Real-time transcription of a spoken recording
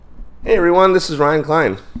Hey everyone, this is Ryan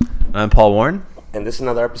Klein, I'm Paul Warren. and this is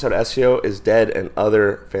another episode of SEO is Dead and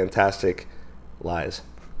Other Fantastic Lies.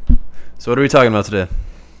 So what are we talking about today?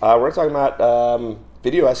 We're talking about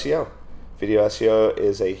video SEO. Video SEO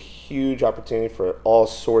is a huge opportunity for all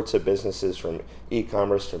sorts of businesses, from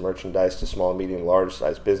e-commerce to merchandise to small, medium,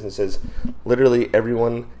 large-sized businesses. Literally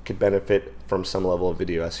everyone could benefit from some level of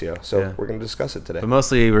video SEO. So Yeah. we're going to discuss it today. But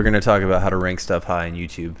mostly we're going to talk about how to rank stuff high in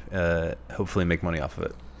YouTube, hopefully make money off of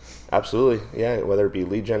it. Absolutely, yeah. Whether it be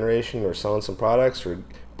lead generation or selling some products or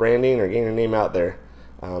branding or getting your name out there,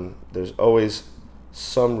 there's always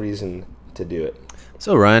some reason to do it.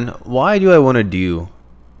 So Ryan, why do I want to do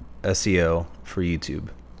SEO for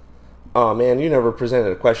YouTube? Oh man, you never presented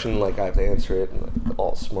a question like I have to answer it, and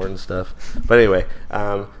all smart and stuff. But anyway,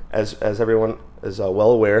 as everyone is well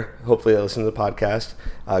aware, hopefully they listen to the podcast,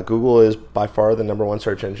 Google is by far the number one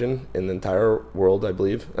search engine in the entire world, I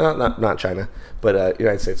believe. Not China, but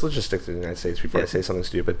United States. Let's just stick to the United States before I say something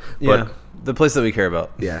stupid. Yeah, the place that we care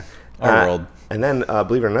about. Yeah. Our world. And then,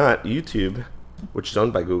 believe it or not, YouTube, which is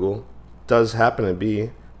owned by Google, does happen to be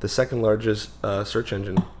the second largest search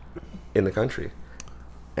engine in the country.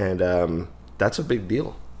 And that's a big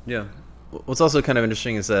deal. Yeah. What's also kind of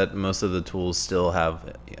interesting is that most of the tools still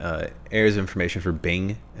have areas of information for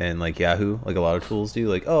Bing and like Yahoo, like a lot of tools do.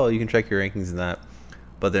 Like, oh, you can check your rankings in that,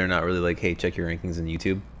 but they're not really like, hey, check your rankings in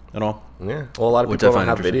YouTube at all. Yeah. Well, a lot of Which people I don't find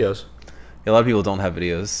have interesting. videos. Yeah, a lot of people don't have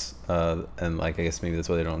videos, and like I guess maybe that's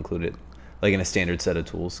why they don't include it, like in a standard set of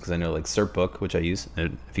tools. Because I know like SERPbook, which I use.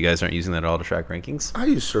 And if you guys aren't using that at all to track rankings, I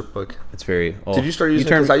use SERPbook. it's very. Well, Did you start using it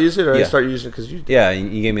because I use it, or I started using it because you did? Yeah,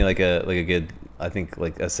 you gave me like a good, I think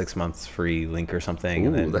like a 6 months free link or something. Ooh,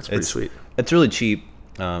 and then that's pretty sweet. It's really cheap.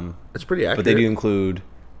 It's pretty accurate. But they do include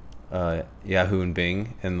Yahoo and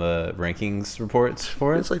Bing in the rankings reports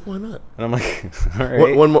for it. It's like, why not? And I'm like, all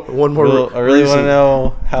right. One more I really want reason. to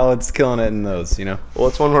know how it's killing it in those, you know? Well,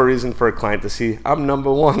 it's one more reason for a client to see I'm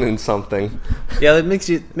number one in something. Yeah, it makes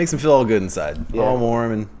them feel all good inside. Yeah. All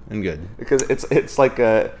warm and good. Because it's like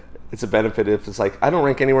it's a benefit if it's like I don't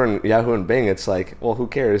rank anywhere in Yahoo and Bing. It's like, well, who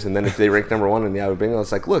cares? And then if they rank number one in Yahoo and Bing,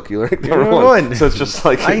 it's like, look, you ranked number one. So it's just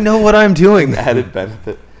like I know what I'm doing. added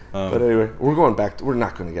benefit. But anyway, we're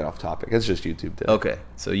not going to get off topic. It's just YouTube today. Okay,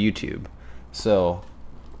 so YouTube. So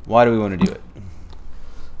why do we want to do it?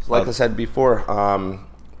 Like I said before,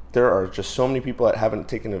 there are just so many people that haven't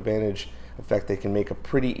taken advantage of the fact they can make a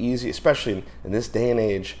pretty easy, especially in this day and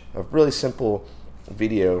age, a really simple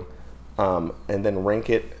video, and then rank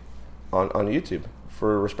it on YouTube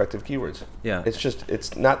for respective keywords. Yeah.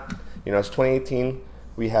 It's not, it's 2018.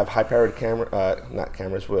 We have high-powered not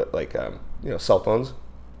cameras, but like, cell phones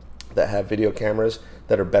that have video cameras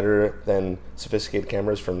that are better than sophisticated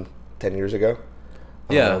cameras from 10 years ago.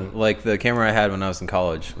 Yeah, like the camera I had when I was in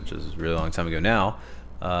college, which is a really long time ago now,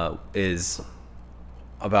 is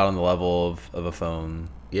about on the level of a phone.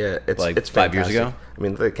 Yeah, it's 5 years ago. I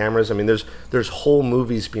mean, the cameras. I mean, there's whole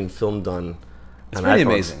movies being filmed on. It's on pretty iPhones.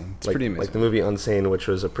 amazing. It's pretty amazing. Like the movie Unsane, which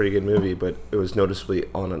was a pretty good movie, but it was noticeably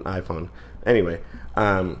on an iPhone. Anyway,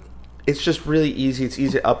 it's just really easy. It's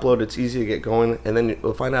easy to upload. It's easy to get going, and then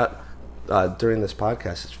you'll find out during this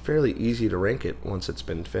podcast, it's fairly easy to rank it once it's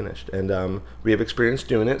been finished. And we have experience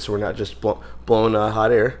doing it, so we're not just blowing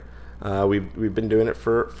hot air. We've been doing it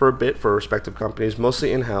for a bit for respective companies,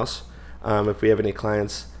 mostly in-house. If we have any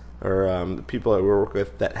clients or people that we work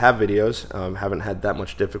with that have videos, haven't had that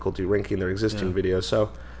much difficulty ranking their existing videos.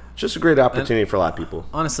 So it's just a great opportunity for a lot of people.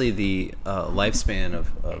 Honestly, the lifespan of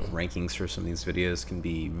rankings for some of these videos can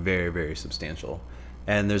be very, very substantial.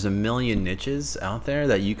 And there's a million niches out there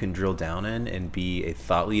that you can drill down in and be a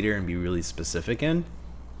thought leader and be really specific in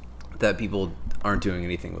that people aren't doing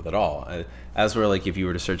anything with at all. As where, like, if you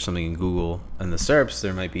were to search something in Google and the SERPs,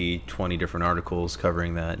 there might be 20 different articles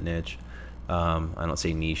covering that niche. I don't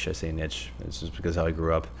say niche, I say niche. It's just because how I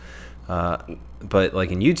grew up. But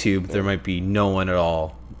like in YouTube, there might be no one at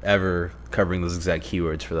all ever covering those exact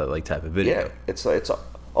keywords for that like type of video. Yeah, it's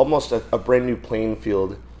almost a brand new playing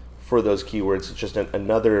field for those keywords. It's just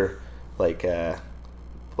another like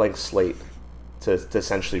blank slate to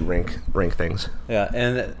essentially rank things. Yeah,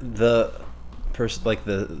 and the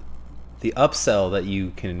upsell that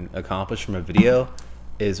you can accomplish from a video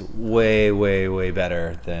is way, way, way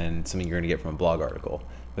better than something you're going to get from a blog article,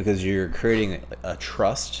 because you're creating a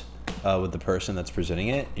trust with the person that's presenting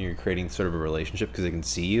it, and you're creating sort of a relationship because they can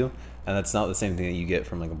see you, and that's not the same thing that you get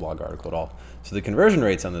from like a blog article at all. So the conversion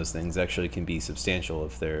rates on those things actually can be substantial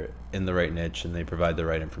if they're in the right niche and they provide the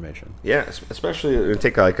right information. Yeah, especially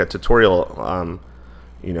take like a tutorial,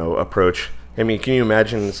 approach. I mean, can you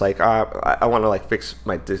imagine? It's like I want to like fix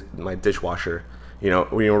my dishwasher.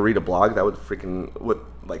 When you read a blog that would with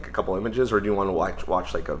like a couple images, or do you want to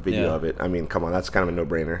watch like a video Yeah. of it? I mean, come on, that's kind of a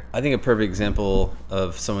no-brainer. I think a perfect example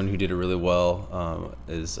of someone who did it really well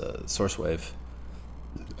is SourceWave,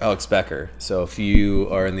 Alex Becker. So if you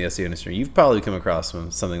are in the SEO industry, you've probably come across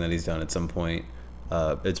something that he's done at some point.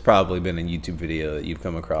 It's probably been a YouTube video that you've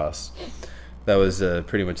come across. That was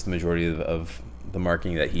pretty much the majority of the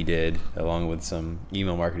marketing that he did, along with some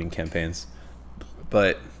email marketing campaigns.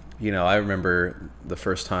 But, I remember the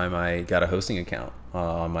first time I got a hosting account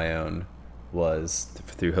on my own was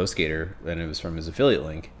through HostGator, and it was from his affiliate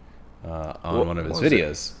link on one of his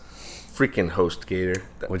videos. Freaking HostGator.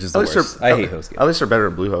 Which is the worst. I hate HostGator. At least they're better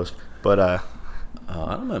than Bluehost. But I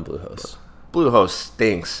don't mind Bluehost. Bluehost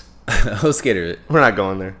stinks. HostGator. We're not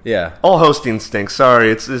going there. Yeah. All hosting stinks. Sorry,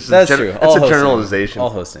 it's That's true. It's a generalization.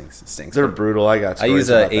 All hosting stinks. They're brutal. I got. I use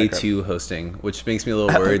a A2 hosting, which makes me a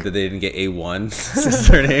little worried that they didn't get A1 as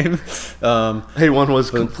their name. A1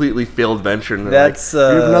 was completely failed venture. And That's you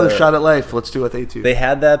have another shot at life. Let's do it with A2. They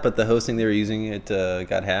had that, but the hosting they were using it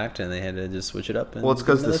got hacked, and they had to just switch it up. Well, it's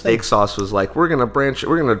because the steak sauce was like, we're gonna branch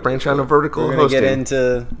on a vertical We're gonna hosting. get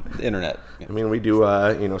into the internet. I mean, we do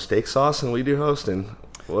steak sauce and we do hosting.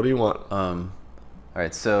 What do you want? All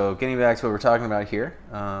right, so getting back to what we're talking about here.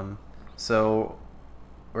 So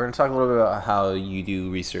we're going to talk a little bit about how you do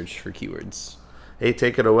research for keywords. Hey,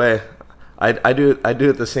 take it away. I do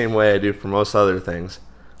it the same way I do for most other things.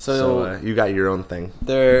 So you got your own thing.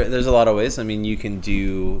 There's a lot of ways. I mean, you can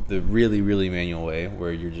do the really, really manual way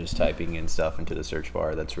where you're just typing in stuff into the search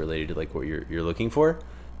bar that's related to like what you're looking for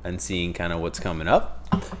and seeing kind of what's coming up.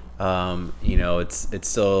 It's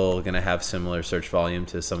still going to have similar search volume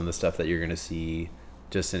to some of the stuff that you're going to see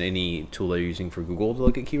just in any tool that you're using for Google to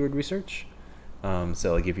look at keyword research.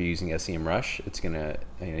 So like if you're using SEMrush, it's gonna,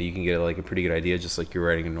 you can get like a pretty good idea just like you're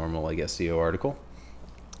writing a normal like SEO article.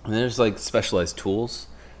 And there's like specialized tools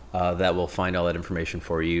that will find all that information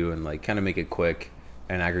for you and like kind of make it quick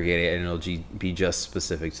and aggregate it, and it'll be just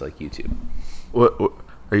specific to like YouTube. What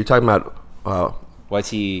are you talking about?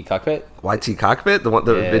 YT Cockpit? YT Cockpit, the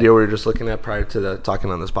video we were just looking at prior to talking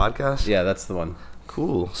on this podcast. Yeah, that's the one.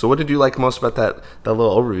 Cool. So what did you like most about that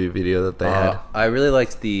little overview video that they had? I really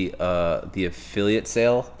liked the affiliate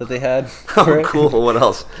sale that they had. Oh, cool. What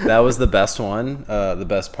else? That was the best one, the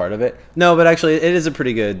best part of it. No, but actually it is a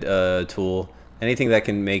pretty good tool. Anything that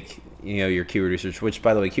can make your keyword research, which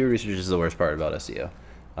by the way, keyword research is the worst part about SEO.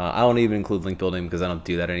 I won't even include link building because I don't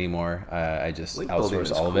do that anymore. I just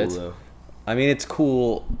outsource all of it. Though. I mean, it's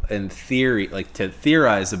cool in theory, like to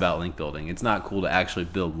theorize about link building. It's not cool to actually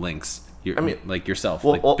build links. Like yourself.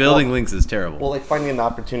 Building links is terrible. Well, like finding an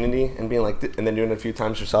opportunity and being like, and then doing it a few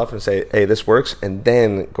times yourself and say, hey, this works, and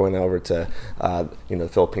then going over to, the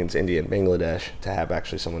Philippines, India, and Bangladesh to have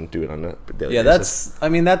actually someone do it on a daily basis.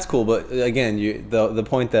 That's cool. But again, the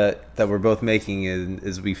point that we're both making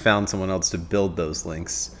is we found someone else to build those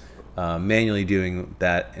links. Manually doing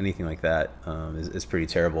that, anything like that, is pretty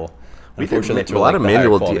terrible. Unfortunately, that's where the higher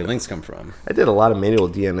quality links come from. I did a lot of manual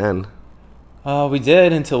DNN. We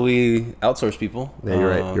did until we outsourced people. Yeah,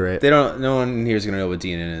 you're right. No one here is going to know what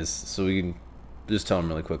DNN is, so we can just tell them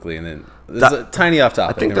really quickly. And then there's a tiny off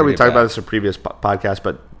topic. I think that we talked about this in a previous podcast,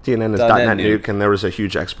 but DNN is .NET Nuke, and there was a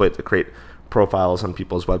huge exploit to create profiles on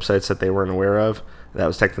people's websites that they weren't aware of. That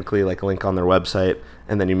was technically like a link on their website,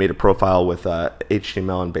 and then you made a profile with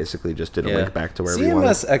HTML and basically just did a link back to wherever you wanted.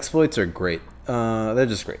 CMS exploits are great. They're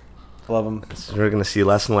just great. Love them. We're going to see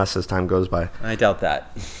less and less as time goes by. I doubt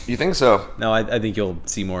that. You think so? No, I think you'll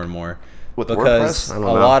see more and more. With because WordPress? I don't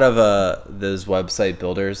know. A lot of those website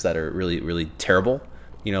builders that are really, really terrible,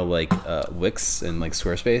 like Wix and like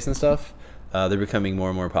Squarespace and stuff, they're becoming more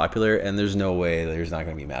and more popular, and there's no way there's not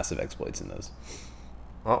going to be massive exploits in those.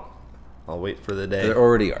 Well, I'll wait for the day. There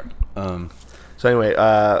already are. So anyway,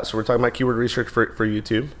 so we're talking about keyword research for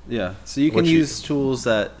YouTube. Yeah. So you can use tools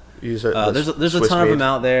that... There's a ton of them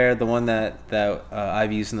out there. The one that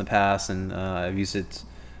I've used in the past and I've used it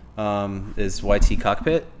is YT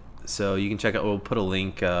Cockpit. So you can check out. We'll put a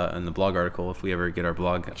link in the blog article if we ever get our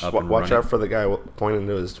blog up and running. Watch out for the guy pointing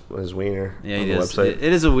to his wiener on the website. It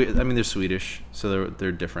is a weird. I mean, they're Swedish, so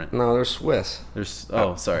they're different. No, they're Swiss. They're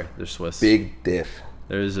Swiss. Big diff.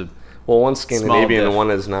 There is a one's Scandinavian and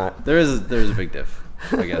one is not. There is a big diff.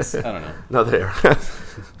 I guess I don't know. No, they are.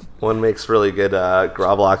 One makes really good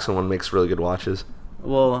Grovlocks and one makes really good watches.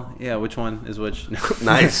 Well, yeah, which one is which?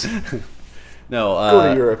 Nice. No,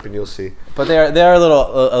 go to Europe and you'll see. But they are a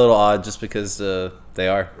little odd just because they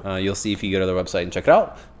are. You'll see if you go to their website and check it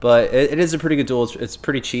out. But it is a pretty good tool. It's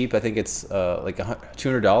pretty cheap. I think it's like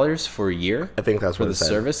 $200 for a year. I think that's for the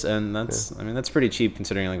service, and that's that's pretty cheap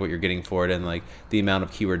considering like what you're getting for it and like the amount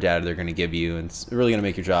of keyword data they're going to give you, and it's really going to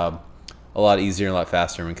make your job a lot easier and a lot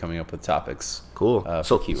faster when coming up with topics. Cool.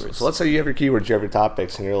 For keywords. So let's say you have your keywords, you have your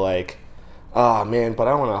topics, and you're like, oh man, but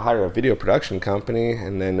I want to hire a video production company,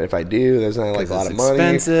 and then if I do, there's not like a lot of money.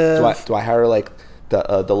 Expensive. Do I hire like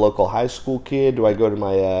the local high school kid? Do I go to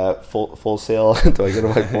my full sale? Do I go to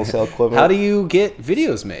my full sale equipment? How do you get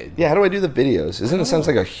videos made? Yeah, how do I do the videos? It sounds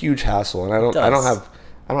like a huge hassle, and I don't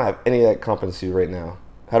have any of that competency right now.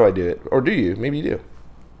 How do I do it? Or do you? Maybe you do.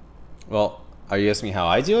 Well, are you asking me how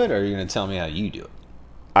I do it, or are you going to tell me how you do it?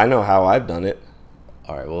 I know how I've done it.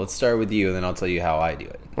 All right, well, let's start with you, and then I'll tell you how I do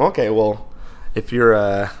it. Okay, well, if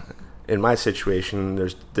you're in my situation,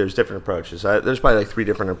 there's different approaches. There's probably like 3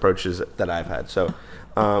 different approaches that I've had. So,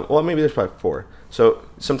 well, maybe there's probably 4. So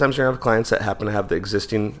sometimes you're going to have clients that happen to have the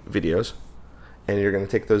existing videos, and you're going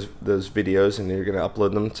to take those videos and you're going to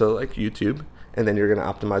upload them to like YouTube, and then you're going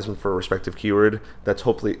to optimize them for a respective keyword that's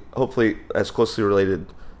hopefully as closely related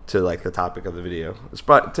to like the topic of the video.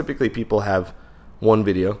 Typically people have one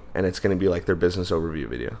video, and it's going to be like their business overview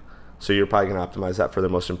video. So you're probably going to optimize that for the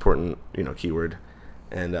most important, keyword,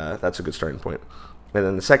 and that's a good starting point. And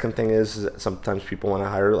then the second thing is that sometimes people want to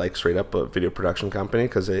hire like straight up a video production company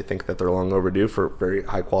because they think that they're long overdue for very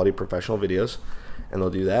high quality professional videos, and they'll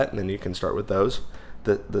do that, and then you can start with those.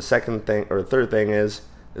 The second thing or third thing is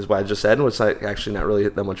what I just said, which is like actually not really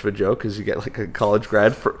that much of a joke, is you get like a college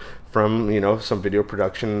grad from some video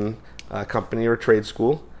production company or trade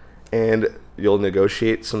school, and you'll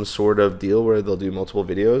negotiate some sort of deal where they'll do multiple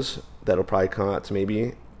videos that'll probably come out to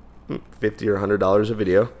maybe $50 or $100 a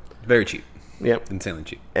video. Very cheap. Yep. Insanely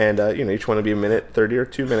cheap. And each one will be a minute 30 or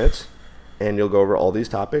 2 minutes, and you'll go over all these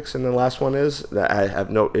topics. And the last one is that I have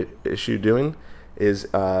no issue doing is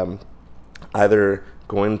either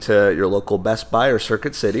going to your local Best Buy or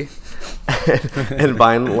Circuit City and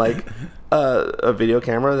buying like a video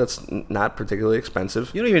camera that's not particularly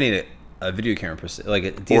expensive. You don't even need a video camera per se, like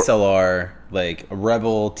a DSLR, like a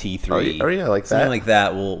Rebel T3. Oh yeah, like something that. like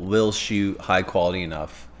that will shoot high quality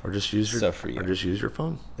enough. Or just use stuff for you. Or just use your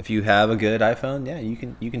phone. If you have a good iPhone, yeah, you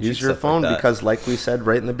can use shoot your stuff phone like that. Because, like we said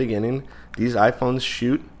right in the beginning, these iPhones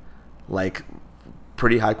shoot like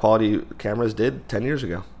pretty high quality cameras did 10 years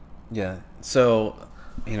ago. Yeah. So,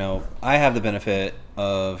 I have the benefit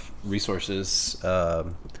of resources at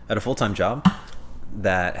a full-time job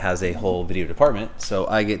that has a whole video department. So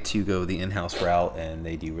I get to go the in-house route, and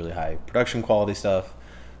they do really high production quality stuff.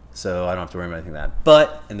 So I don't have to worry about anything like that.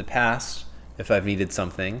 But in the past, if I've needed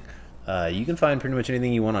something, you can find pretty much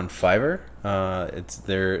anything you want on Fiverr.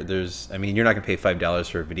 You're not gonna pay $5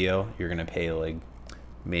 for a video. You're gonna pay like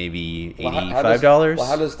maybe $85.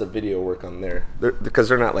 How does the video work on there? Because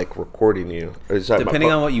they're not like recording you.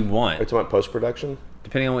 Depending on what you want. It's about post-production?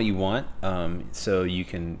 Depending on what you want. So you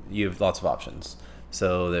have lots of options.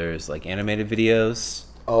 So there's like animated videos.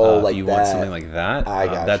 Like if you that. want something like that, I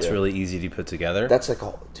got that's you. really easy to put together. That's like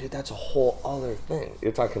that's a whole other thing.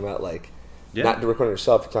 You're talking about like not recording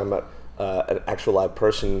yourself. You're talking about an actual live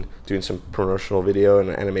person doing some promotional video and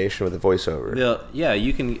animation with a voiceover. Yeah,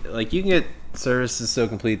 you can get services so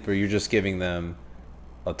complete where you're just giving them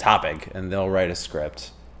a topic and they'll write a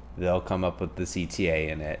script. They'll come up with the CTA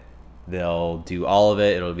in it. They'll do all of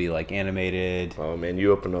it. It'll be like animated. Oh man,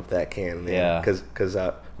 you opened up that can, man. Yeah. Because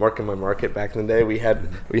Marking My Market back in the day, we had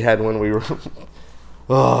when we were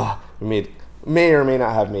we may or may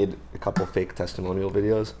not have made a couple fake testimonial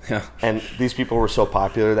videos. Yeah. And these people were so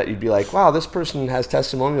popular that you'd be like, wow, this person has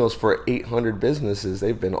testimonials for 800 businesses.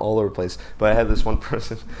 They've been all over the place. But I had this one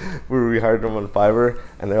person where we hired them on Fiverr,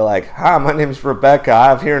 and they're like, hi, my name's Rebecca.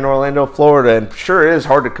 I'm here in Orlando, Florida, and sure it is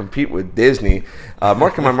hard to compete with Disney.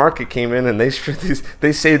 Marking My Market came in, and they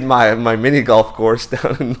saved my mini golf course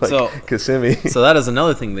down in Kissimmee. So that is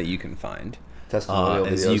another thing that you can find. Testimonial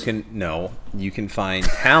videos. You can find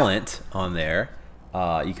talent on there.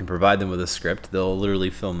 You can provide them with a script. They'll literally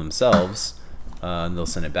film themselves, and they'll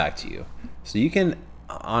send it back to you. So you can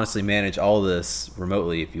honestly manage all this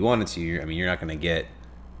remotely if you wanted to. You're not going to get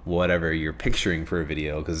whatever you're picturing for a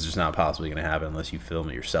video because it's just not possibly going to happen unless you film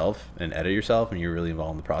it yourself and edit yourself and you're really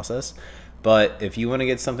involved in the process. But if you want to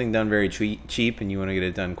get something done very cheap and you want to get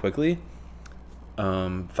it done quickly,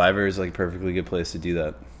 Fiverr is like a perfectly good place to do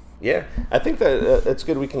that. Yeah, I think that it's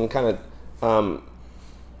good we can kind of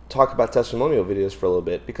talk about testimonial videos for a little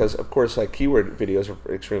bit because, of course, like keyword videos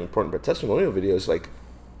are extremely important, but testimonial videos like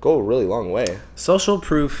go a really long way. Social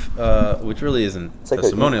proof, which really isn't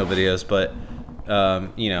testimonial videos, but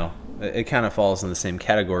it kind of falls in the same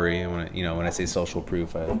category. And when I say social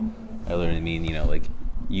proof, I literally mean like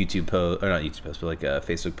YouTube post or not YouTube post, but like a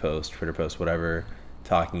Facebook post, Twitter post, whatever,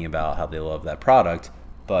 talking about how they love that product,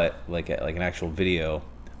 but like an actual video.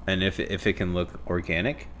 And if it can look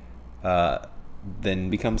organic, then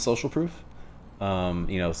becomes social proof.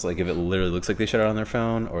 It's like if it literally looks like they shut it on their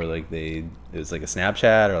phone, or like it's like a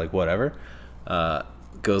Snapchat or like whatever,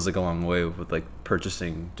 goes like a long way with like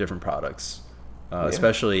purchasing different products,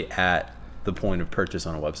 especially at the point of purchase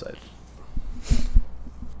on a website.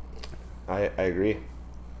 I agree.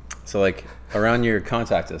 So like around your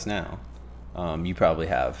contact us now, you probably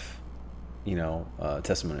have,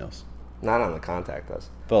 testimonials. Not on the contact us.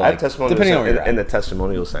 But I like, have testimonials depending on where you're in at. the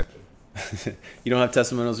testimonial section. You don't have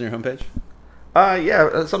testimonials on your homepage?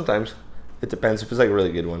 Yeah, sometimes. It depends if it's like a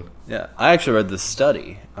really good one. Yeah, I actually read this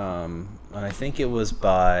study, and I think it was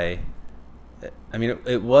it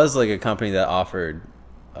was like a company that offered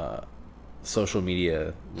social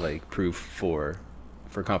media like proof for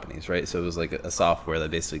companies, right? So it was like a software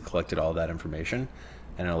that basically collected all that information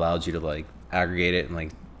and it allowed you to like aggregate it in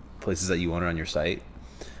like places that you wanted on your site.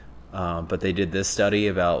 But they did this study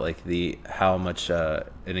about like how much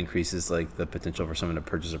it increases like the potential for someone to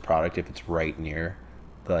purchase a product if it's right near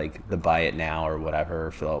like the buy it now or whatever,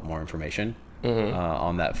 or fill out more information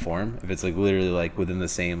on that form. If it's like literally like within the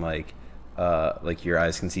same like your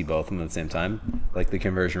eyes can see both of them at the same time, like the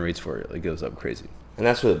conversion rates for it like goes up crazy. And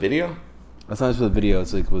that's with a video? That's not just with video,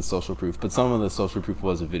 it's like with social proof, but some of the social proof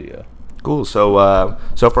was a video. Cool. So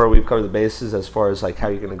so far we've covered the bases as far as like how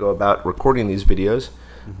you're going to go about recording these videos.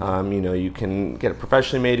 You can get it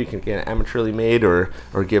professionally made, you can get it amateurly made, or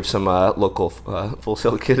give some local Full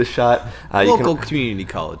Sail kid a shot. Local community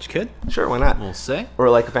college kid. Sure, why not? We'll say. Or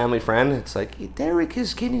like a family friend. It's like, hey, Derek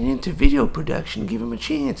is getting into video production. Give him a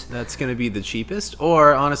chance. That's going to be the cheapest.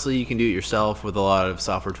 Or honestly, you can do it yourself with a lot of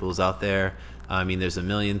software tools out there. There's a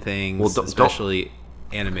million things, especially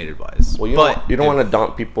animated wise. Well, you don't want to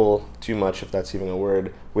daunt people too much, if that's even a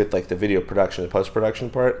word, with like the video production, the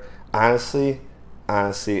post-production part. Honestly,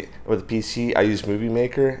 with the PC, I use Movie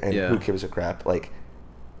Maker, and who gives a crap? Like,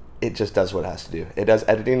 it just does what it has to do. It does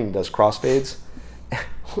editing, it does crossfades.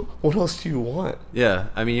 What else do you want? Yeah,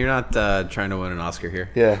 you're not trying to win an Oscar here.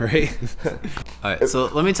 Yeah. Right? All right, so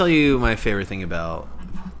let me tell you my favorite thing about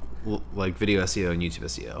like video SEO and YouTube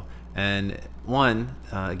SEO. And one,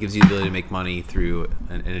 it gives you the ability to make money through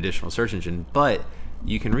an additional search engine, but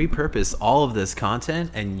you can repurpose all of this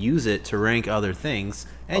content and use it to rank other things,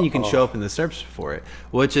 and you can show up in the search for it,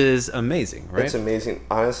 which is amazing, right? It's amazing.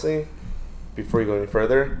 Honestly, before you go any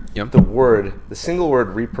further, Yep. the single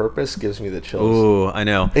word repurpose gives me the chills. Ooh, I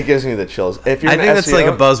know. It gives me the chills. If you're I think an that's SEO, like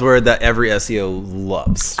a buzzword that every SEO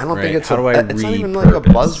loves. I don't think it's it's not even like a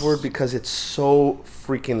buzzword because it's so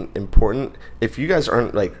freaking important. If you guys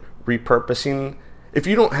aren't like repurposing, if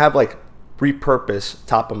you don't have like repurpose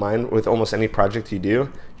top of mind with almost any project you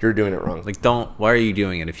do, you're doing it wrong. Like, why are you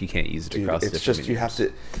doing it if you can't use it across it's different just mediums? you have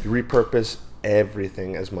to repurpose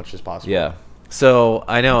everything as much as possible. Yeah. So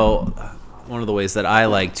I know one of the ways that I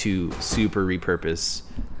like to super repurpose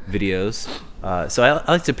videos. So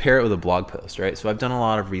I like to pair it with a blog post, right? So I've done a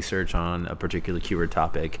lot of research on a particular keyword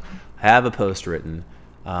topic. I have a post written.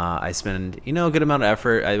 I spend a good amount of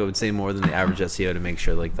effort. I would say more than the average SEO to make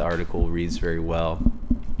sure like the article reads very well.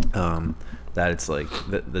 That it's like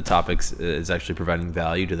the topics is actually providing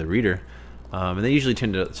value to the reader, and they usually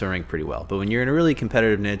tend to rank pretty well. But when you're in a really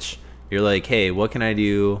competitive niche, you're like, hey, what can I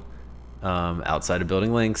do outside of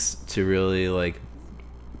building links to really like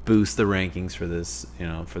boost the rankings for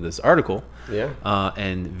this article? Yeah.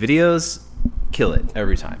 And videos kill it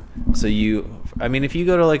every time. So if you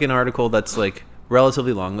go to like an article that's like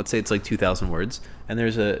relatively long, let's say it's like 2,000 words, and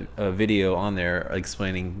there's a video on there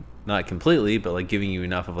explaining, not completely, but like giving you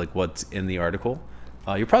enough of like what's in the article,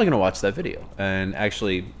 you're probably going to watch that video. And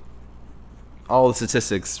actually, all the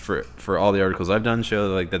statistics for all the articles I've done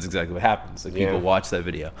show like that's exactly what happens. Like people watch that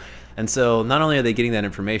video. And so not only are they getting that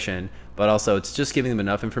information, but also it's just giving them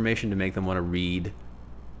enough information to make them want to read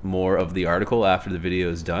more of the article after the video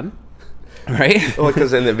is done. Right? Well,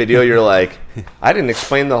 because in the video you're like, I didn't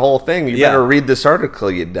explain the whole thing. You better read this article,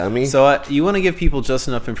 you dummy. So you want to give people just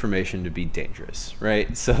enough information to be dangerous,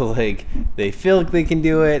 right? So like they feel like they can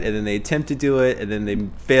do it, and then they attempt to do it, and then they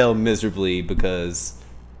fail miserably because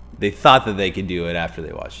they thought that they could do it after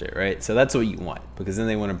they watched it, right? So that's what you want, because then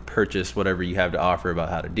they want to purchase whatever you have to offer about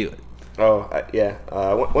how to do it.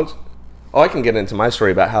 I can get into my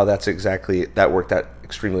story about how that worked out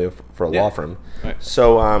extremely for a law firm. Right.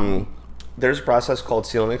 So there's a process called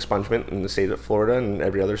seal and expungement in the state of Florida and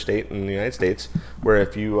every other state in the United States, where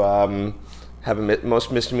if you have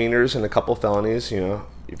most misdemeanors and a couple felonies,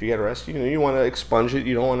 if you get arrested, you want to expunge it.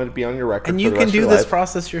 You don't want it to be on your record. And you can do this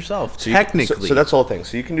process yourself, technically. So that's the whole thing.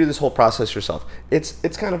 So you can do this whole process yourself.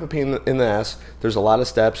 It's kind of a pain in the ass. There's a lot of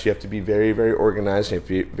steps. You have to be very, very organized. You have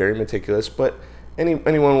to be very meticulous. But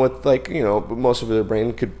anyone with most of their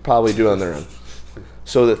brain could probably do it on their own.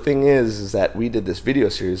 So the thing is that we did this video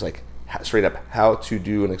series, like straight up how to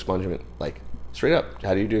do an expungement, like straight up,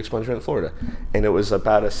 how do you do expungement in Florida? And it was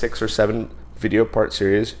about a 6 or 7 video part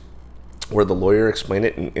series where the lawyer explained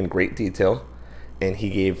it in great detail, and he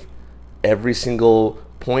gave every single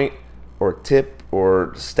point or tip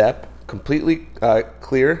or step completely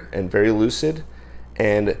clear and very lucid,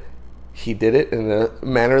 and he did it in a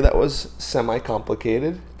manner that was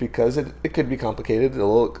semi-complicated, because it could be complicated, a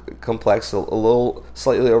little complex, a little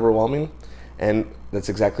slightly overwhelming, and that's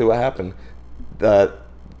exactly what happened. The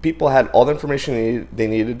people had all the information they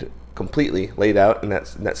needed completely laid out in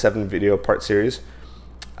that 7 video part series,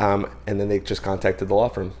 and then they just contacted the law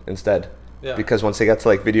firm instead. Yeah. Because once they got to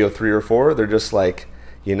like video 3 or 4, they're just like,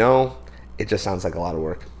 it just sounds like a lot of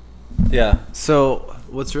work. Yeah. So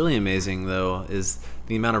what's really amazing though is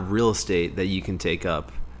the amount of real estate that you can take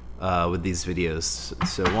up with these videos.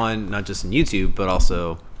 So one, not just in YouTube, but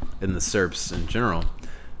also in the SERPs in general.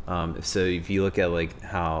 So if you look at like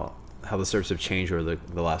how the SERPs have changed over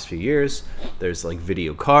the last few years, there's like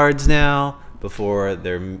video cards now. Before,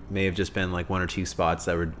 there may have just been like 1 or 2 spots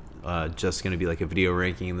that were just going to be like a video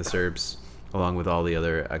ranking in the SERPs, along with all the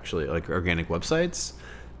other actually like organic websites.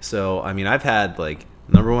 So I mean, I've had like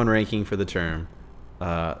 #1 ranking for the term,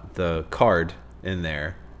 the card in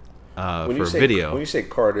there for video. When you say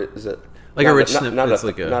card, is it like not, a rich not, snip? not It's a,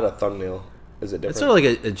 like not a thumbnail? Is it different? It's sort of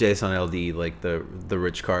like a JSON LD, like the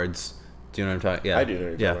rich cards. Do you know what I'm talking? Yeah, I do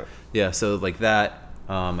know what you're talking about. Yeah. So like that,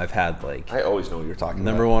 I've had like I always know what you're talking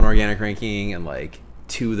about. #1 organic ranking and like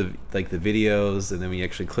 2 of the videos, and then when you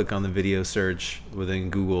actually click on the video search within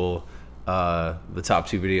Google, the top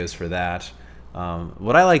 2 videos for that.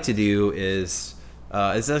 What I like to do is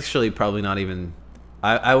it's actually probably not even.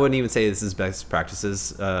 I wouldn't even say this is best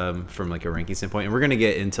practices from like a ranking standpoint, and we're gonna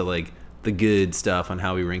get into like the good stuff on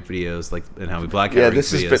how we rank videos, like and how we black out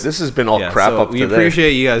this videos. This has been all crap so up to we today.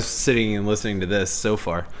 appreciate you guys sitting and listening to this so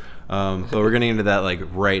far, but we're getting into that like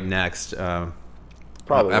right next.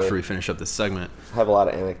 Probably after we finish up this segment. Have a lot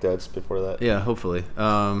of anecdotes before that. Yeah, hopefully.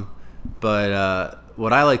 But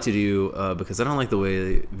what I like to do, because I don't like the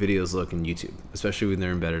way videos look in YouTube, especially when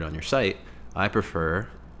they're embedded on your site, I prefer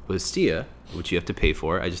Wistia, which you have to pay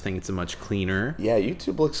for. I just think it's a much cleaner. Yeah,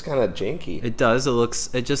 YouTube looks kind of janky. It does.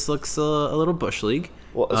 It just looks a little bush league.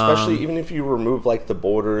 Well, especially even if you remove like the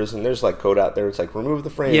borders, and there's like code out there. It's like remove the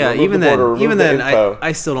frame. Yeah, remove even the then, border, remove even the then, info.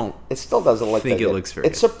 I still don't. It still doesn't look. Think that it good. looks very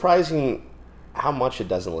It's good. surprising how much it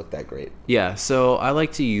doesn't look that great. Yeah, so I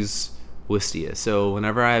like to use Wistia. So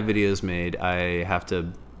whenever I have videos made, I have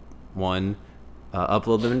to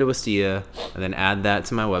upload them into Wistia, and then add that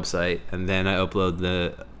to my website, and then I upload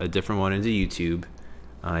a different one into YouTube.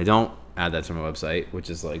 I don't add that to my website, which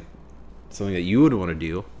is like something that you would want to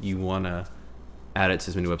do. You want to add it to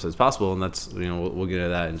as many websites as possible, and that's we'll get into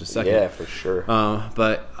that in just a second. Yeah, for sure.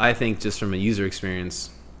 But I think just from a user experience,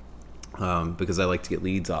 because I like to get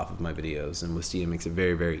leads off of my videos, and Wistia makes it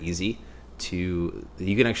very, very easy you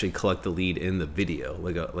can actually collect the lead in the video,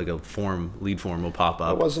 like a lead form will pop I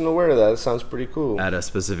up wasn't aware of that. It sounds pretty cool. at a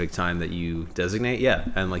specific time that you designate. Yeah,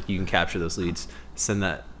 and like you can capture those leads, send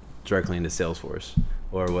that directly into Salesforce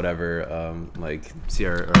or whatever, like CR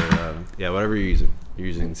or whatever you're using. You're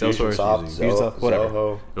using Salesforce, Infusionsoft, you're using Infusionsoft, whatever.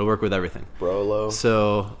 Zoho. It'll work with everything. Brolo.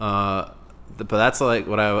 So, but that's like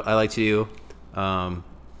what I like to do.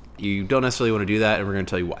 You don't necessarily want to do that, and we're going to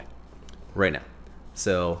tell you why right now.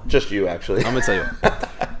 So Just you, actually. I'm gonna tell you.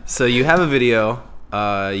 So you have a video,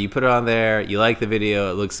 you put it on there, you like the video,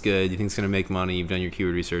 it looks good, you think it's gonna make money, you've done your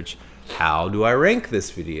keyword research. How do I rank this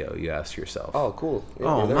video? You ask yourself. Oh, cool. Yeah,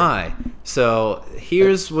 Oh you're there. my. So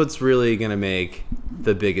here's what's really gonna make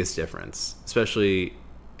the biggest difference, especially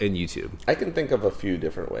in YouTube. I can think of a few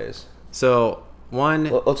different ways. So one.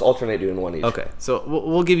 Let's alternate doing one each. Okay. So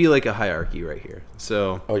we'll give you like a hierarchy right here.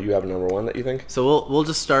 So. Oh, you have #1 that you think? So we'll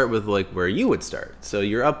just start with like where you would start. So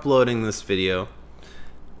you're uploading this video.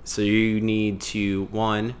 So you need to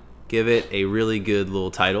give it a really good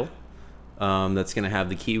little title. That's gonna have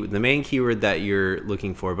the main keyword that you're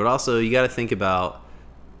looking for, but also you got to think about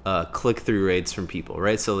click-through rates from people,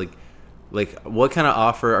 right? So like what kind of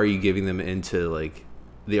offer are you giving them into like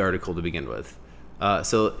the article to begin with?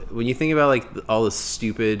 So when you think about like all the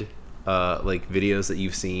stupid like videos that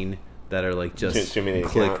you've seen that are like just Too many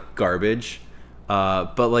click account. garbage,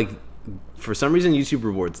 but like for some reason YouTube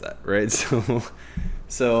rewards that, right?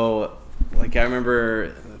 So like I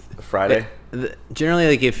remember Friday. generally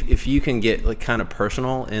like if you can get like kind of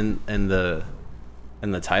personal in the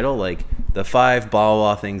title, like the 5 blah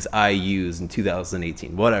blah things I used in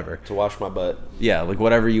 2018, whatever. To wash my butt. Yeah, like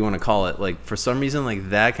whatever you want to call it. Like for some reason, like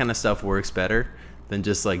that kind of stuff works better than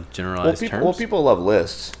just like generalized terms. Well, people love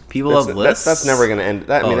lists. People love lists. That's never going to end.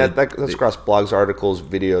 That, I mean, Oh, that's across blogs, articles,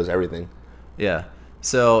 videos, everything. Yeah.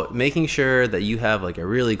 So making sure that you have like a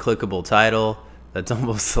really clickable title that's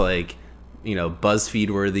almost like, BuzzFeed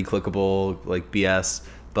worthy, clickable, like BS,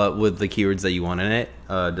 but with the keywords that you want in it,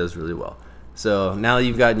 does really well. So now that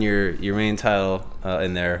you've gotten your main title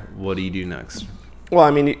in there, what do you do next? Well,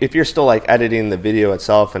 I mean, if you're still like editing the video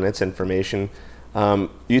itself and its information,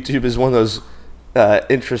 YouTube is one of those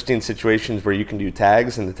interesting situations where you can do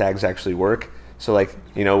tags and the tags actually work. So like,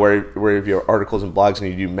 where if your articles and blogs and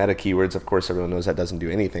you do meta keywords, of course everyone knows that doesn't do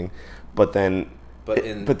anything. But then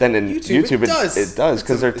in YouTube it does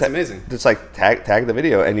because it's amazing. It's like tag the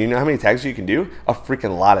video, and you know how many tags you can do? A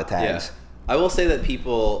freaking lot of tags. Yeah. I will say that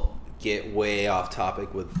people get way off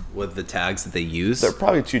topic with the tags that they use. They're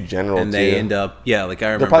probably too general, and they end up like I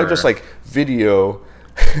remember they're probably just like video.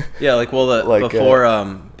 Yeah, like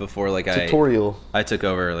before like tutorial. I took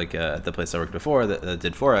over like at the place I worked before that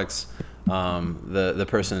did Forex. The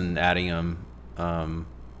person adding them,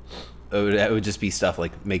 it would just be stuff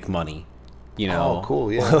like make money, Oh,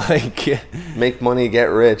 cool, yeah. like make money, get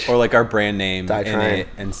rich, or like our brand name Die in trying. it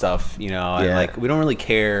and stuff, and like we don't really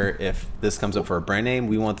care if this comes up for a brand name.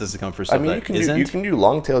 We want this to come for stuff you can do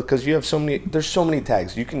long tail because you have there's so many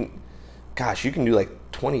tags. You can do like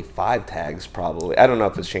 25 tags probably. I don't know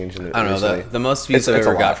if it's changing. I don't know. The most views I've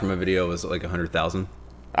ever got from a video was like 100,000.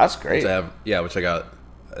 That's great. Which I got.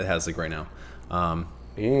 It has like right now.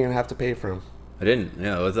 You didn't even have to pay for them. I didn't.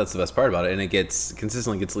 That's the best part about it, and it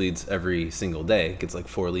consistently gets leads every single day. It gets like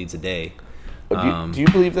 4 leads a day. Do you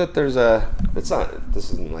believe that there's this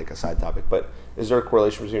isn't like a side topic, but is there a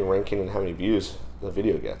correlation between ranking and how many views the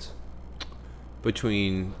video gets?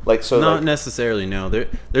 Not necessarily, no.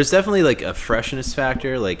 There's definitely like a freshness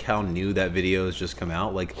factor, like how new that video has just come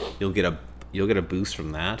out. Like you'll get a boost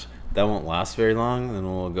from that. That won't last very long, then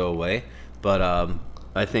it'll go away. But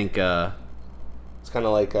I think it's kind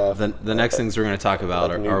of like the next things we're going to talk about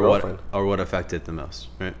are what affected the most,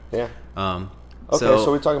 right? Yeah. Okay,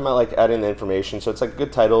 so we're talking about like adding the information. So it's like a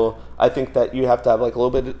good title. I think that you have to have like a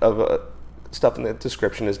little bit of stuff in the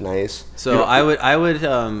description is nice. So I would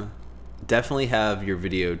definitely have your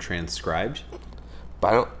video transcribed.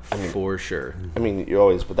 But for sure. I mean, you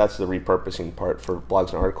always, but that's the repurposing part for blogs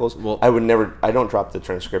and articles. Well, I don't drop the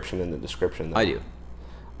transcription in the description, though. I do.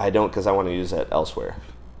 I don't because I want to use that elsewhere.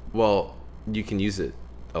 Well, you can use it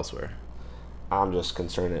elsewhere. I'm just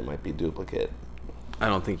concerned it might be duplicate. I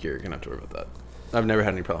don't think you're going to have to worry about that. I've never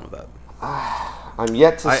had any problem with that. I'm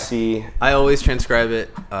yet to see. I always transcribe it.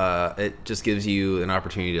 It just gives you an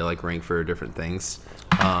opportunity to like rank for different things.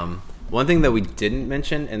 One thing that we didn't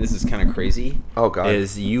mention, and this is kind of crazy,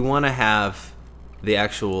 is you want to have the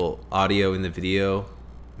actual audio in the video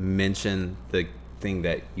mention the thing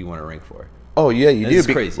that you want to rank for. Oh yeah, you do. It's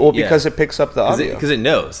crazy. Well, because it picks up the audio. Because it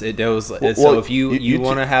knows. So if you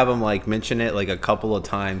want to have them like mention it like a couple of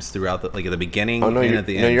times throughout at the beginning and at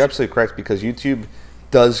the end. No, you're absolutely correct because YouTube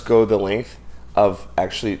does go the length of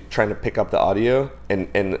actually trying to pick up the audio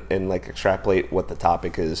and like extrapolate what the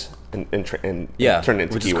topic is and turn it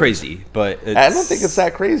into which keywords. Is crazy, but I don't think it's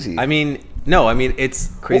that crazy. I mean, it's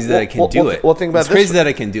crazy that it can do it. Well, think about it's crazy that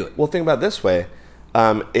it can do it. Well, think about it this way.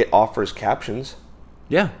 It offers captions.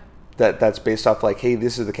 Yeah. That's based off like, hey,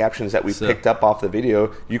 this is the captions that we picked up off the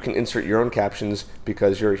video. You can insert your own captions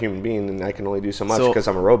because you're a human being, and I can only do so much because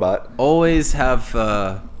I'm a robot. Always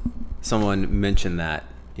have someone mention that.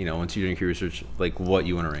 Once you're doing your research, like what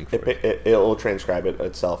you want to rank for. It'll transcribe it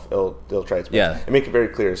itself. It'll try its best. Yeah. And make it very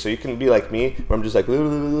clear. So you can be like me, where I'm just like,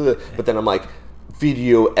 but then I'm like,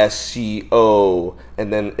 video SEO,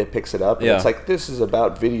 and then it picks it up. And it's like, this is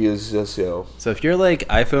about videos SEO. So if you're like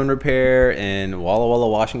iPhone repair in Walla Walla,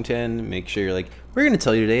 Washington, make sure you're like, we're going to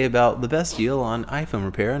tell you today about the best deal on iPhone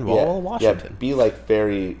repair in Walla Walla, Washington. Yeah, be like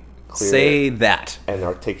very clear. Say that. And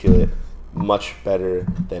articulate. Much better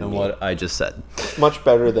than what I just said. Much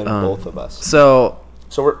better than both of us. So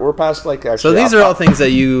we're past like actually. So these are all things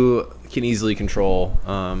that you can easily control.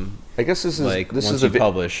 I guess this is like this once is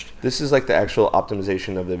published. This is like the actual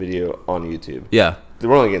optimization of the video on YouTube. Yeah,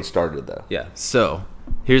 we're only getting started though. Yeah. So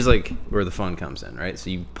here's like where the fun comes in, right? So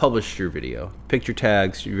you published your video, picked your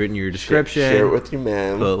tags, you've written your description, share it with your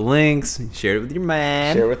man, put links, share it with your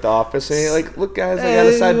man, share it with the office. Hey, like, look, guys, I got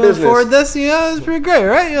a side business. Forward this, it's pretty great,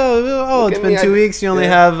 right? It's been 2 weeks. You only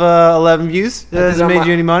have 11 views. It hasn't made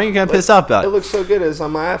you any money. You're kind of pissed off about it. It looks so good. It's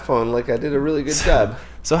on my iPhone. Like, I did a really good job.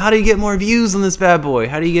 So how do you get more views on this bad boy?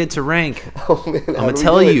 How do you get to rank? Oh man, I'm gonna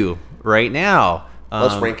tell you right now.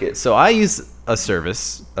 Let's rank it. So I use a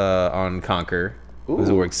service on Conquer.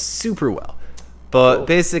 It works super well. But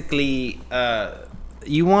basically,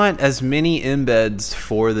 you want as many embeds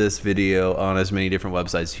for this video on as many different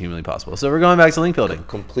websites as humanly possible. So we're going back to link building.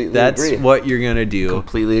 Completely That's agree. what you're going to do.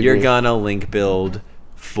 Completely agree. You're going to link build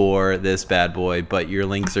for this bad boy, but your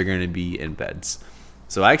links are going to be embeds.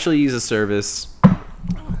 So I actually use a service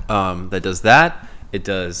that does that. It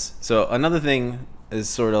does. So another thing is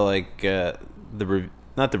sort of like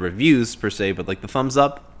not the reviews per se, but like the thumbs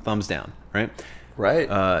up, thumbs down, right? Right.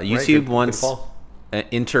 YouTube Good wants call.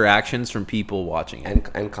 interactions from people watching it.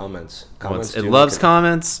 And comments. It loves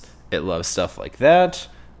comments. It loves stuff like that.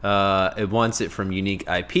 It wants it from unique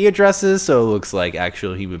IP addresses, so it looks like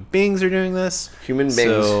actual human beings are doing this. Human beings.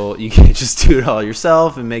 So you can't just do it all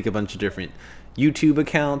yourself and make a bunch of different YouTube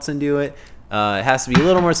accounts and do it. It has to be a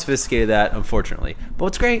little more sophisticated than that, unfortunately. But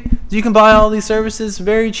what's great is you can buy all these services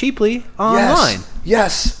very cheaply online.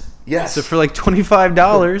 Yes. So for like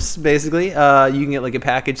 $25, basically, you can get like a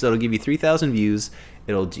package that'll give you 3,000 views.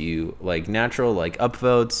 It'll do like natural, like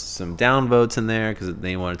upvotes, some downvotes in there because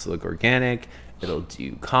they want it to look organic. It'll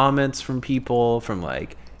do comments from people from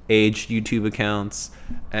like aged YouTube accounts,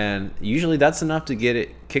 and usually that's enough to get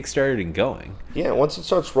it kickstarted and going. Yeah, once it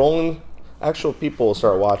starts rolling, actual people will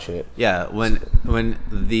start watching it. Yeah, when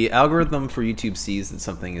the algorithm for YouTube sees that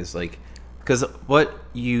something is like, because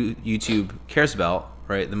what YouTube cares about,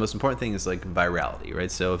 right? The most important thing is like virality, right?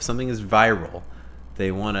 So if something is viral,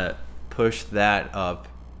 they want to push that up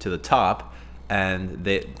to the top, and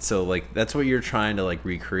so like that's what you're trying to like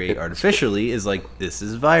recreate artificially is like this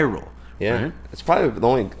is viral. Yeah, right? it's probably the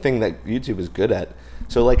only thing that YouTube is good at.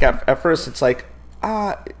 So like at first it's like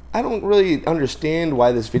I don't really understand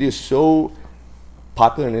why this video is so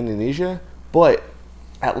popular in Indonesia, but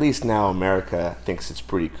at least now America thinks it's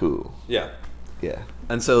pretty cool. Yeah. Yeah.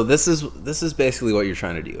 And so this is basically what you're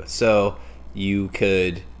trying to do. So you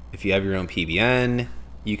could, if you have your own PBN,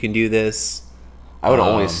 you can do this. I would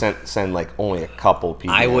only send like only a couple PBNs.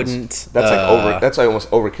 I wouldn't. That's like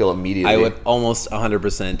almost overkill immediately. I would almost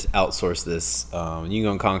 100% outsource this. You can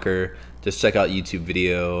go on Conquer. Just check out YouTube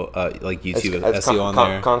video, like YouTube SEO on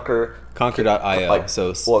there. Conquer.io. Like,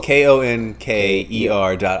 so well, Konker.io.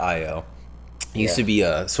 Used to be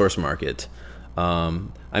a source market. I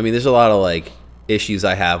mean, there's a lot of like issues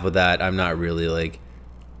I have with that. I'm not really like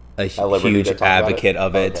a huge advocate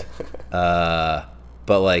of it. Okay.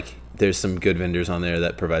 But like there's some good vendors on there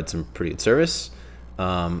that provide some pretty good service.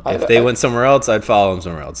 If they went somewhere else, I'd follow them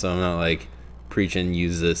somewhere else. So I'm not like preaching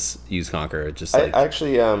use Conquer. It's just like I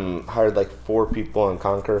actually hired like 4 people on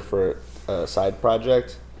Conquer for a side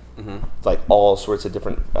project. Mm-hmm. Like all sorts of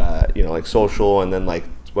different like social, and then like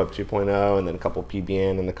Web 2.0, and then a couple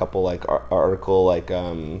PBN and a couple like article like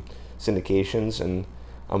syndications, and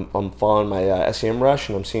I'm following my SEMrush,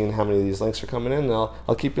 and I'm seeing how many of these links are coming in, and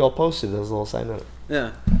I'll keep you all posted as a little side note.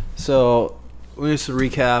 Yeah. So just to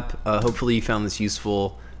recap, hopefully you found this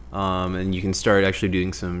useful, and you can start actually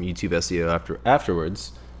doing some YouTube SEO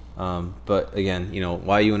afterwards. But again,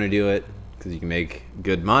 why you want to do it? Because you can make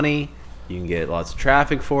good money, you can get lots of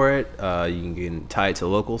traffic for it, you can tie it to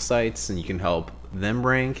local sites, and you can help them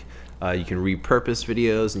rank. You can repurpose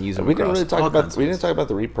videos and use them. We didn't talk about the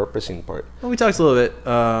repurposing part. Well, we talked a little bit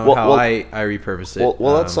how I repurpose it.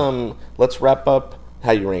 Well, let's wrap up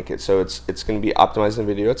how you rank it. So it's going to be optimizing the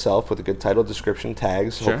video itself with a good title, description,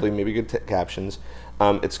 tags, Sure. hopefully maybe good captions.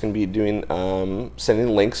 It's going to be doing sending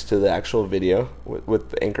links to the actual video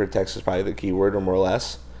with anchor text is probably the keyword or more or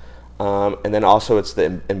less. And then also it's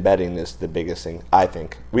the embedding is the biggest thing, I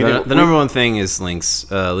think. The number one thing is links.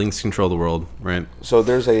 Links control the world, right? So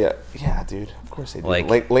there's yeah, dude. Of course they do.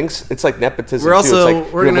 Like links. It's like nepotism. We're also too. It's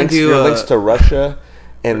like we're gonna do links to Russia,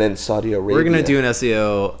 and then Saudi Arabia. We're gonna do an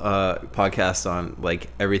SEO podcast on like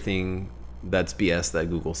everything that's BS that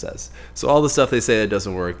Google says. So all the stuff they say that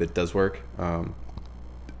doesn't work that does work. We're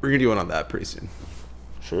gonna do one on that pretty soon.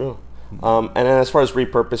 True. And then as far as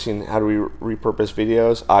repurposing, how do we repurpose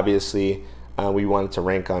videos? Obviously, we wanted to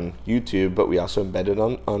rank on YouTube, but we also embedded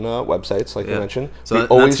on websites, like you mentioned. So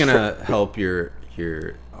that's gonna help your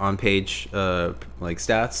on-page like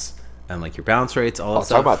stats and like your bounce rates, all that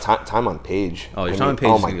stuff. Talk about time on page. Oh, your time on page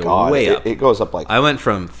is gonna go way up. It goes up like I went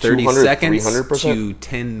from 30 seconds 300%? To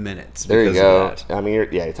 10 minutes. There you go. Of that. I mean,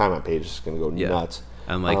 your time on page is gonna go nuts.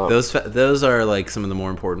 And like those are like some of the more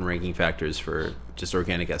important ranking factors for just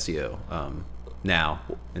organic SEO now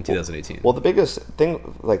in 2018. Well, the biggest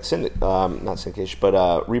thing, like not syndication, but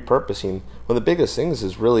repurposing. One of the biggest things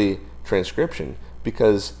is really transcription,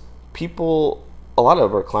 because a lot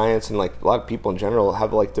of our clients and like a lot of people in general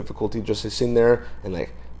have like difficulty just sitting there and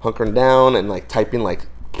like hunkering down and like typing like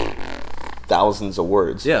thousands of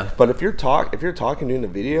words. Yeah. But if you're talking doing a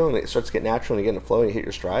video and it starts to get natural and you get in a flow and you hit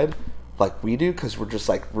your stride, like we do, because we're just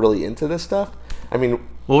like really into this stuff, I mean,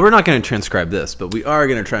 Well, we're not going to transcribe this, but we are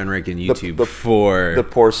going to try and rank in YouTube for the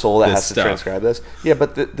poor soul that this has to stuff. transcribe this. Yeah,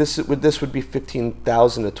 but this would be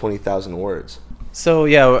 15,000 to 20,000 words. So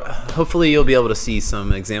yeah, hopefully you'll be able to see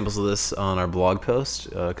some examples of this on our blog post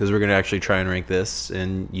because we're going to actually try and rank this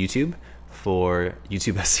in YouTube for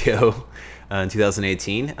YouTube SEO in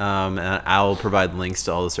 2018. And I'll provide links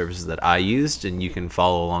to all the services that I used, and you can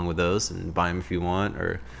follow along with those and buy them if you want,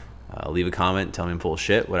 or leave a comment, tell me I'm full of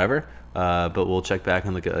shit, whatever. But we'll check back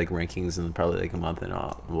and look at like rankings in probably like a month, and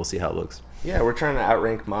we'll see how it looks. Yeah, we're trying to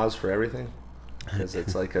outrank Moz for everything. Because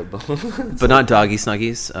it's like a... But not Doggy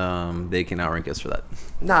Snuggies. They can outrank us for that.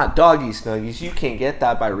 Not Doggy Snuggies. You can't get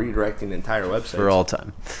that by redirecting the entire website. For all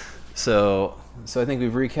time. So I think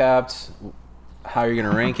we've recapped how you're going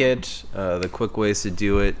to rank it, the quick ways to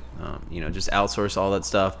do it. Just outsource all that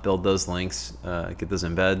stuff, build those links, get those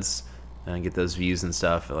embeds, and get those views and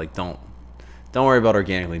stuff. Like don't worry about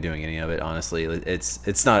organically doing any of it. Honestly,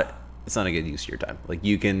 it's not a good use of your time. Like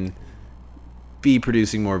you can be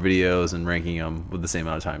producing more videos and ranking them with the same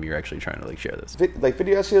amount of time you're actually trying to like share this. Like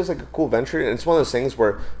video SEO is like a cool venture, and it's one of those things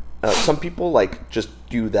where some people like just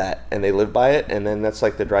do that and they live by it, and then that's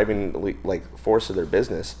like the driving like force of their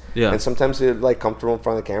business. Yeah. And sometimes they're like comfortable in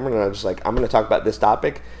front of the camera, and I'm just like, I'm going to talk about this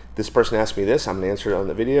topic. This person asked me this. I'm going to answer it on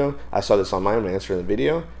the video. I saw this online. I'm going to answer it in the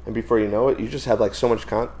video. And before you know it, you just have like so much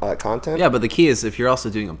content. Yeah, but the key is if you're also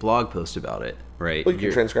doing a blog post about it, right? Well, you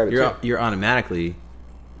can transcribe it too. You're automatically,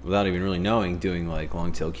 without even really knowing, doing like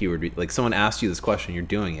long tail keyword. Like someone asked you this question, you're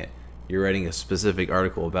doing it. You're writing a specific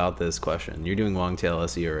article about this question. You're doing long tail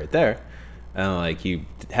SEO right there, and like you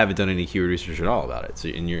haven't done any keyword research at all about it. So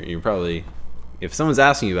and you're probably, if someone's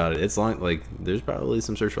asking you about it, it's long, like there's probably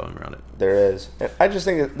some search volume around it. There is. I just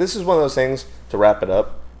think that this is one of those things to wrap it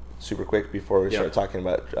up super quick before we start talking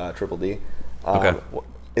about Triple D. Okay.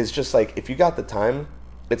 It's just like if you got the time,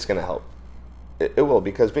 it's gonna help. It will,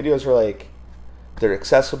 because videos are like, they're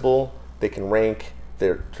accessible, they can rank,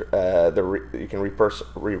 you can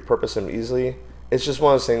repurpose them easily. It's just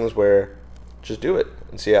one of those things where just do it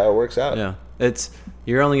and see how it works out. Yeah,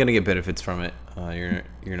 you're only gonna get benefits from it.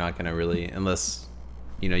 You're not gonna really, unless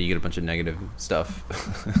you get a bunch of negative stuff,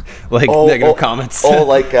 like negative comments.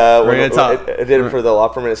 Like when I did it for the law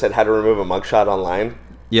firm, and it said how to remove a mugshot online.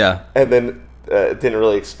 Yeah, and then it didn't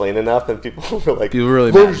really explain enough, and people were like,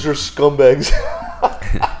 really "Where's your scumbags?"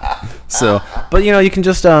 So, but you can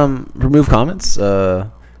just remove comments.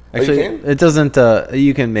 Actually, it doesn't.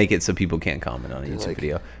 You can make it so people can't comment on a YouTube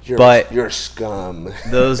video. You're scum.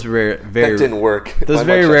 Those that didn't work. Those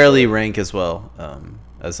very rarely rank as well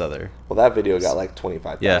as other. Well, that video got like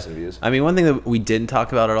 25,000 views. I mean, one thing that we didn't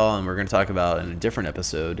talk about at all, and we're going to talk about in a different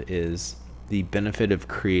episode, is the benefit of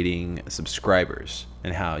creating subscribers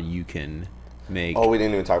and how you can make we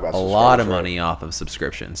didn't even talk about a lot of money off of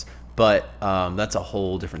subscriptions. But that's a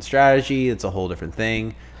whole different strategy. It's a whole different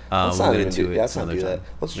thing. Let's we'll not get even into do it that. Let's not another do time. that.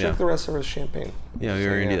 Let's drink the rest of our champagne. Yeah,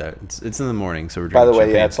 we're going to do that. It's in the morning, so we're By drinking the way,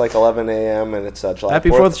 champagne. it's like 11 a.m. and it's July Happy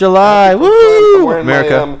 4th. 4th of July. Woo! I'm wearing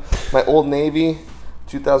America. my Old Navy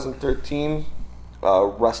 2013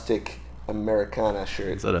 rustic Americana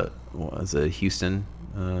shirt. Is that a Houston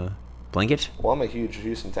blanket? Well, I'm a huge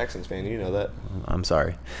Houston Texans fan. You know that. I'm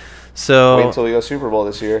sorry. So wait until we go Super Bowl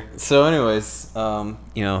this year. So, anyways,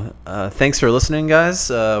 thanks for listening, guys.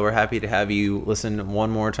 We're happy to have you listen one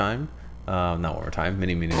more time. Not one more time,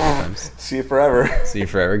 many more times. See you forever. See you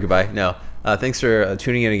forever. Goodbye. No. Thanks for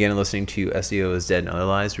tuning in again and listening to SEO is Dead and Other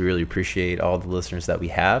Lies. We really appreciate all the listeners that we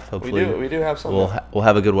have. Hopefully, we do have some. We'll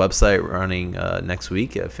have a good website running next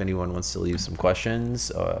week. If anyone wants to leave some questions,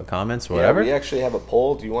 comments, whatever. Yeah, we actually have a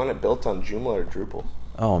poll. Do you want it built on Joomla or Drupal?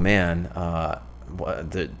 Oh man,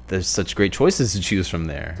 there's such great choices to choose from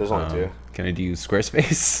there. There's only two. Can I do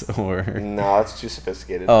Squarespace or? No, it's too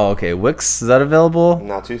sophisticated. Oh, okay. Wix, is that available?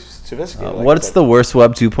 Not too sophisticated. What's the worst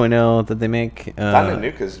Web 2.0 that they make? .NET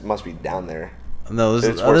Nuke must be down there. No,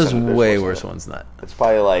 there's way worse ones than that. It's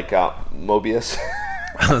probably like Mobius.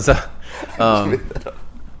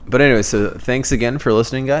 But anyway, so thanks again for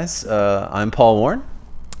listening, guys. I'm Paul Warren.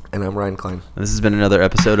 And I'm Ryan Klein. And this has been another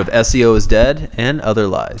episode of SEO is Dead and Other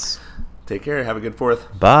Lies. Take care. Have a good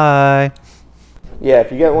 4th. Bye. Yeah,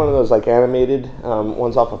 if you get one of those like animated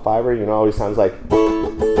ones off of Fiverr, it always sounds like.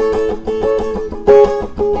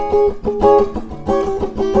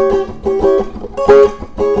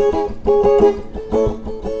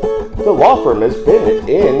 The law firm has been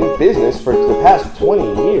in business for the past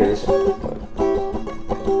 20 years.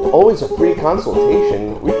 Always a free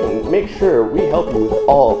consultation. We can make sure we help you with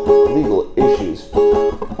all legal issues.